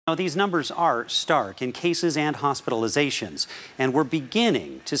Now, these numbers are stark in cases and hospitalizations, and we're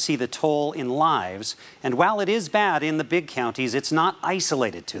beginning to see the toll in lives. And while it is bad in the big counties, it's not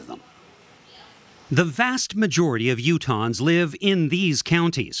isolated to them. The vast majority of Utahns live in these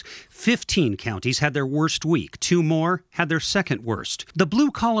counties. 15 counties had their worst week. 2 more had their second worst. The blue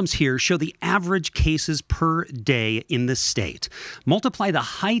columns here show the average cases per day in the state. Multiply the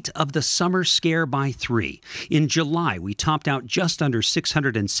height of the summer scare by 3. In July, we topped out just under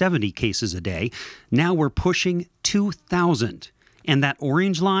 670 cases a day. Now we're pushing 2,000. And that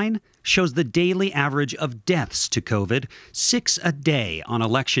orange line shows the daily average of deaths to COVID, 6 a day on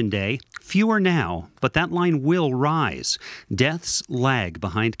Election Day. Fewer now, but that line will rise. Deaths lag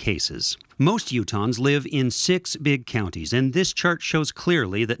behind cases. Most Utahns live in 6 big counties, and this chart shows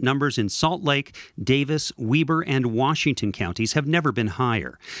clearly that numbers in Salt Lake, Davis, Weber, and Washington counties have never been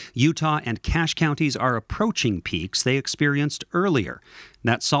higher. Utah and Cache counties are approaching peaks they experienced earlier.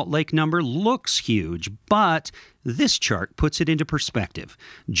 That Salt Lake number looks huge, but this chart puts it into perspective.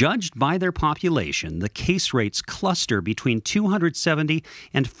 Judged by their population, the case rates cluster between 270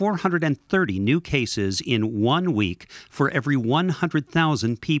 and 430 new cases in 1 week for every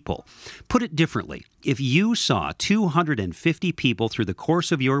 100,000 people. Put it differently, if you saw 250 people through the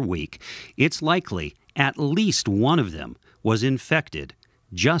course of your week, it's likely at least one of them was infected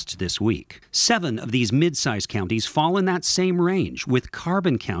just this week. 7 of these mid-sized counties fall in that same range, with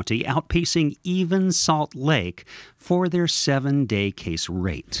Carbon County outpacing even Salt Lake for their 7-day case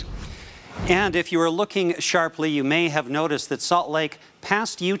rate. And if you are looking sharply, you may have noticed that Salt Lake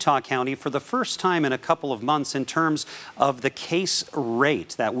passed Utah County for the first time in a couple of months in terms of the case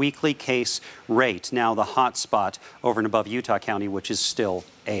rate, that weekly case rate, now the hot spot over and above Utah County, which is still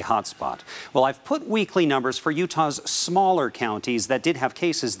a hot spot. Well, I've put weekly numbers for Utah's smaller counties that did have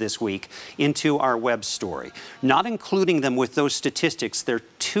cases this week into our web story. Not including them with those statistics, they're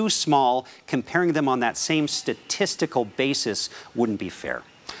too small. Comparing them on that same statistical basis wouldn't be fair.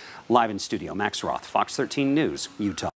 Live in studio, Max Roth, Fox 13 News, Utah.